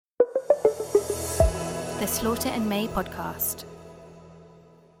the Slaughter and May podcast.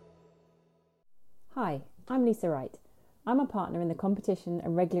 Hi, I'm Lisa Wright. I'm a partner in the competition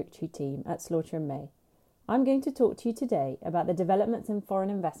and regulatory team at Slaughter and May. I'm going to talk to you today about the developments in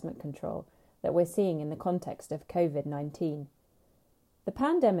foreign investment control that we're seeing in the context of COVID-19. The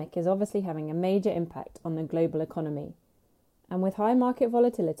pandemic is obviously having a major impact on the global economy, and with high market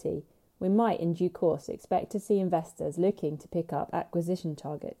volatility, we might in due course expect to see investors looking to pick up acquisition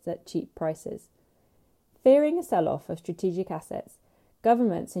targets at cheap prices. Fearing a sell-off of strategic assets,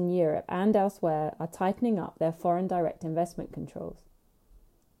 governments in Europe and elsewhere are tightening up their foreign direct investment controls.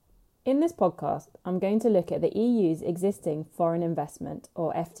 In this podcast, I'm going to look at the EU's existing foreign investment,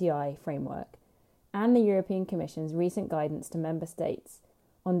 or FDI, framework and the European Commission's recent guidance to member states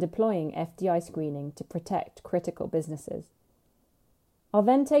on deploying FDI screening to protect critical businesses. I'll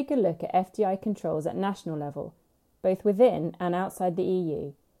then take a look at FDI controls at national level, both within and outside the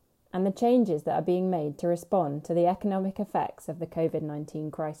EU, and the changes that are being made to respond to the economic effects of the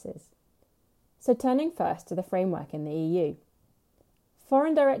COVID-19 crisis. So turning first to the framework in the EU.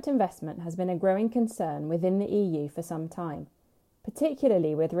 Foreign direct investment has been a growing concern within the EU for some time,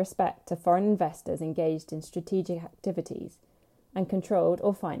 particularly with respect to foreign investors engaged in strategic activities and controlled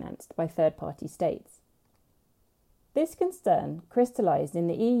or financed by third-party states. This concern crystallised in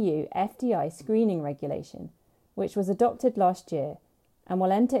the EU FDI screening regulation, which was adopted last year and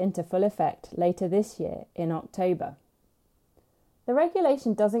will enter into full effect later this year in October. The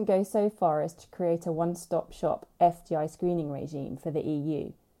regulation doesn't go so far as to create a one-stop shop FDI screening regime for the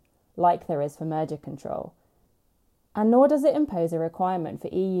EU, like there is for merger control, and nor does it impose a requirement for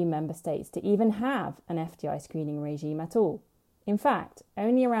EU member states to even have an FDI screening regime at all. In fact,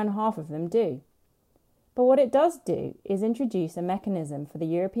 only around half of them do. But what it does do is introduce a mechanism for the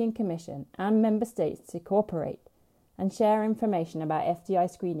European Commission and member states to cooperate and share information about FDI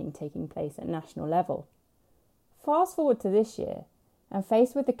screening taking place at national level. Fast forward to this year, and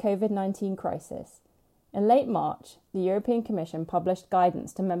faced with the COVID-19 crisis, in late March, the European Commission published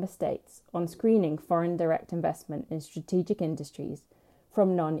guidance to member states on screening foreign direct investment in strategic industries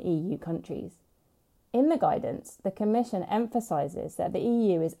from non-EU countries. In the guidance, the Commission emphasises that the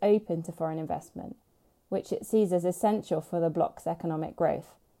EU is open to foreign investment, which it sees as essential for the bloc's economic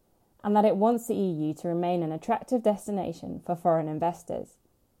growth, and that it wants the EU to remain an attractive destination for foreign investors.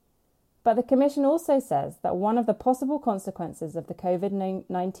 But the Commission also says that one of the possible consequences of the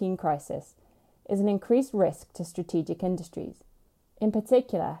COVID-19 crisis is an increased risk to strategic industries, in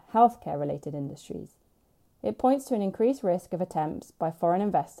particular healthcare-related industries. It points to an increased risk of attempts by foreign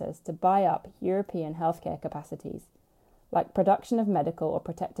investors to buy up European healthcare capacities, like production of medical or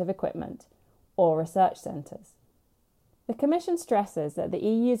protective equipment, or research centres. The Commission stresses that the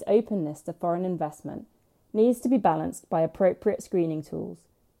EU's openness to foreign investment needs to be balanced by appropriate screening tools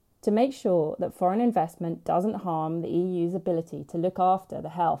to make sure that foreign investment doesn't harm the EU's ability to look after the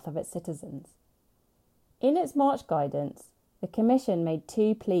health of its citizens. In its March guidance, the Commission made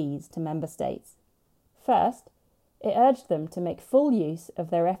two pleas to member states. First, it urged them to make full use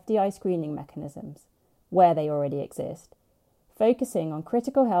of their FDI screening mechanisms, where they already exist, focusing on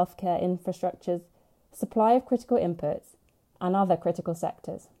critical healthcare infrastructures, supply of critical inputs, and other critical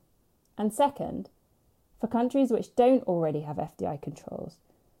sectors. And second, for countries which don't already have FDI controls,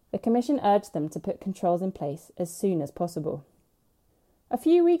 the Commission urged them to put controls in place as soon as possible. A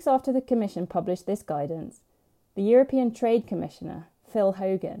few weeks after the Commission published this guidance, the European Trade Commissioner, Phil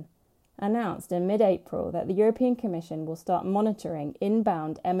Hogan, announced in mid-April that the European Commission will start monitoring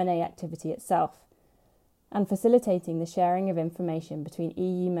inbound M&A activity itself and facilitating the sharing of information between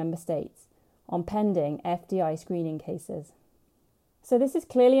EU member states on pending FDI screening cases. So this is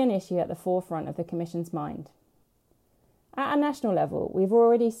clearly an issue at the forefront of the Commission's mind. At a national level, we've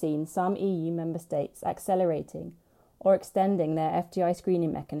already seen some EU member states accelerating or extending their FDI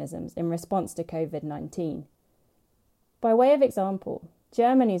screening mechanisms in response to COVID-19. By way of example,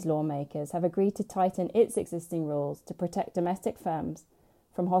 Germany's lawmakers have agreed to tighten its existing rules to protect domestic firms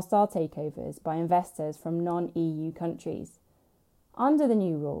from hostile takeovers by investors from non-EU countries. Under the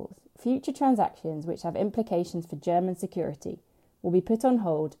new rules, future transactions which have implications for German security will be put on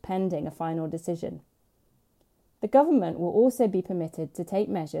hold pending a final decision. The government will also be permitted to take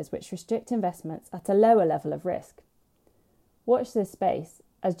measures which restrict investments at a lower level of risk. Watch this space,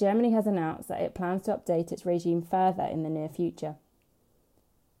 as Germany has announced that it plans to update its regime further in the near future.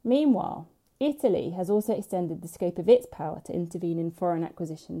 Meanwhile, Italy has also extended the scope of its power to intervene in foreign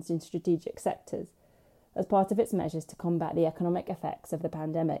acquisitions in strategic sectors as part of its measures to combat the economic effects of the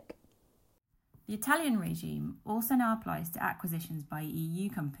pandemic. The Italian regime also now applies to acquisitions by EU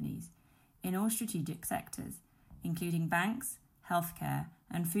companies in all strategic sectors, including banks, healthcare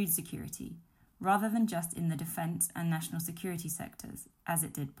and food security, rather than just in the defence and national security sectors, as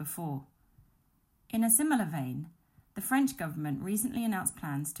it did before. In a similar vein, the French government recently announced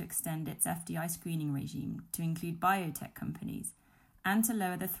plans to extend its FDI screening regime to include biotech companies and to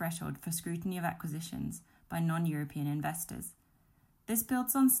lower the threshold for scrutiny of acquisitions by non-European investors. This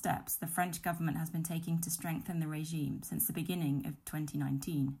builds on steps the French government has been taking to strengthen the regime since the beginning of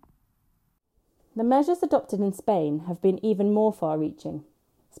 2019. The measures adopted in Spain have been even more far-reaching.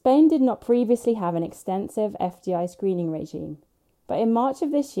 Spain did not previously have an extensive FDI screening regime, but in March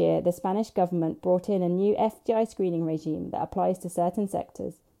of this year, the Spanish government brought in a new FDI screening regime that applies to certain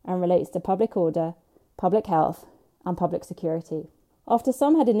sectors and relates to public order, public health, and public security. After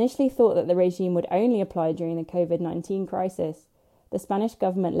some had initially thought that the regime would only apply during the COVID-19 crisis, the Spanish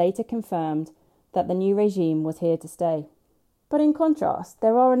government later confirmed that the new regime was here to stay. But in contrast,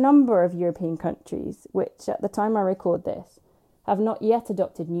 there are a number of European countries which, at the time I record this, have not yet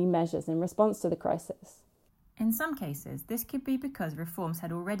adopted new measures in response to the crisis. In some cases, this could be because reforms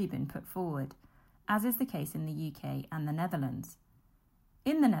had already been put forward, as is the case in the UK and the Netherlands.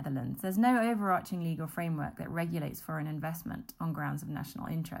 In the Netherlands, there's no overarching legal framework that regulates foreign investment on grounds of national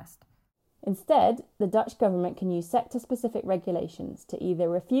interest. Instead, the Dutch government can use sector-specific regulations to either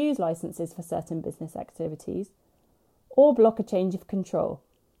refuse licences for certain business activities or block a change of control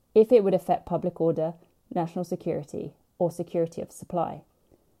if it would affect public order, national security, or security of supply.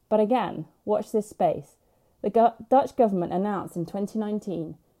 But again, watch this space. The Dutch government announced in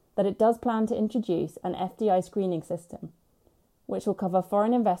 2019 that it does plan to introduce an FDI screening system, which will cover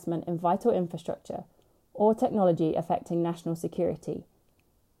foreign investment in vital infrastructure or technology affecting national security.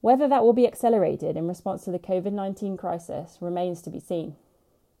 Whether that will be accelerated in response to the COVID-19 crisis remains to be seen.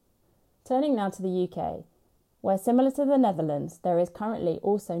 Turning now to the UK, where similar to the Netherlands, there is currently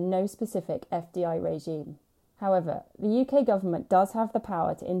also no specific FDI regime. However, the UK government does have the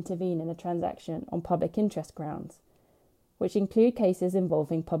power to intervene in a transaction on public interest grounds, which include cases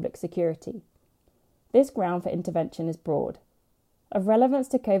involving public security. This ground for intervention is broad. Of relevance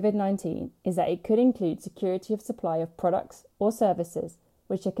to COVID-19 is that it could include security of supply of products or services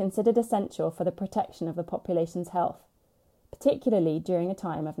which are considered essential for the protection of the population's health, particularly during a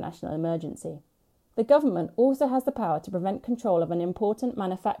time of national emergency. The government also has the power to prevent control of an important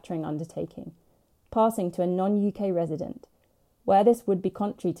manufacturing undertaking passing to a non-UK resident, where this would be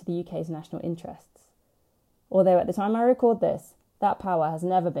contrary to the UK's national interests. Although at the time I record this, that power has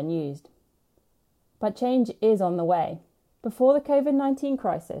never been used. But change is on the way. Before the COVID-19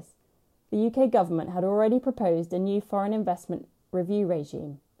 crisis, the UK government had already proposed a new foreign investment review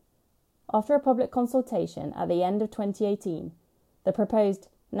regime. After a public consultation at the end of 2018, the proposed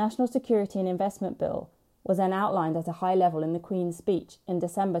National Security and Investment Bill was then outlined at a high level in the Queen's speech in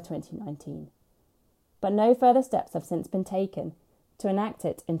December 2019. But no further steps have since been taken to enact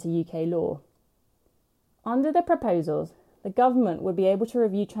it into UK law. Under the proposals, the government would be able to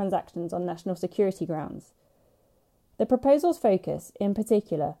review transactions on national security grounds. The proposals focus, in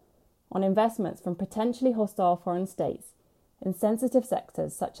particular, on investments from potentially hostile foreign states in sensitive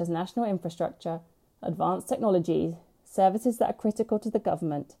sectors such as national infrastructure, advanced technologies, services that are critical to the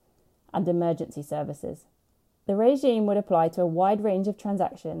government, and emergency services. The regime would apply to a wide range of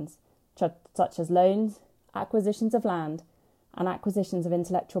transactions, such as loans, acquisitions of land, and acquisitions of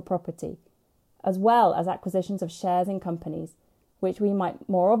intellectual property, as well as acquisitions of shares in companies, which we might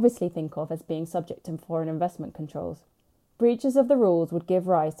more obviously think of as being subject to foreign investment controls. Breaches of the rules would give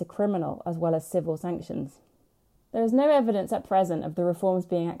rise to criminal as well as civil sanctions. There is no evidence at present of the reforms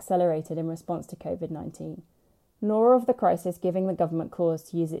being accelerated in response to COVID-19, nor of the crisis giving the government cause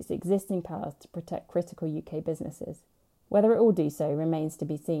to use its existing powers to protect critical UK businesses. Whether it will do so remains to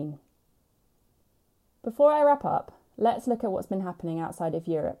be seen. Before I wrap up, let's look at what's been happening outside of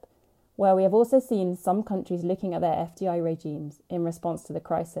Europe, where we have also seen some countries looking at their FDI regimes in response to the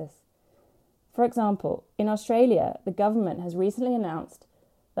crisis. For example, in Australia, the government has recently announced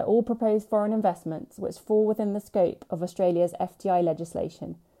that all proposed foreign investments which fall within the scope of Australia's FDI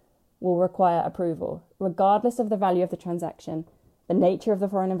legislation will require approval, regardless of the value of the transaction, the nature of the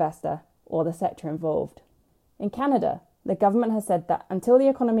foreign investor, or the sector involved. In Canada, the government has said that until the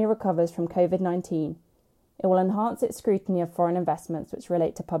economy recovers from COVID-19, it will enhance its scrutiny of foreign investments which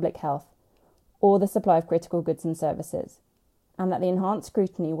relate to public health or the supply of critical goods and services, and that the enhanced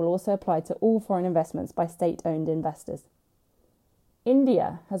scrutiny will also apply to all foreign investments by state-owned investors.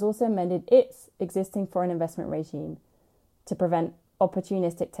 India has also amended its existing foreign investment regime to prevent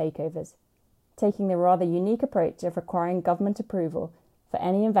opportunistic takeovers, taking the rather unique approach of requiring government approval for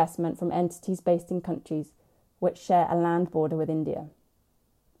any investment from entities based in countries which share a land border with India.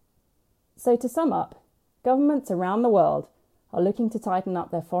 So to sum up, governments around the world are looking to tighten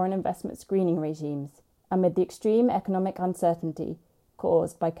up their foreign investment screening regimes amid the extreme economic uncertainty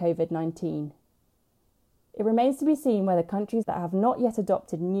caused by COVID-19. It remains to be seen whether countries that have not yet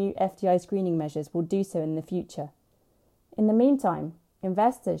adopted new FDI screening measures will do so in the future. In the meantime,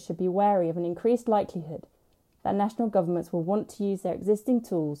 investors should be wary of an increased likelihood that national governments will want to use their existing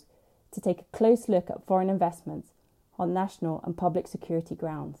tools to take a close look at foreign investments on national and public security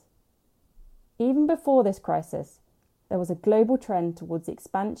grounds. Even before this crisis, there was a global trend towards the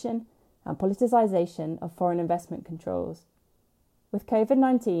expansion and politicisation of foreign investment controls. With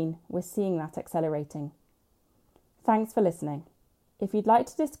COVID-19, we're seeing that accelerating. Thanks for listening. If you'd like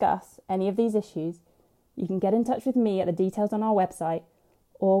to discuss any of these issues, you can get in touch with me at the details on our website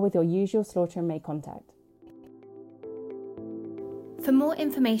or with your usual Slaughter and May contact. For more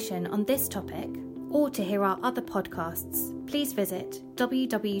information on this topic, or to hear our other podcasts, please visit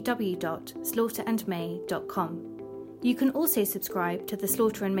www.slaughterandmay.com. You can also subscribe to the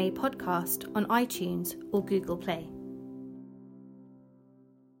Slaughter and May podcast on iTunes or Google Play.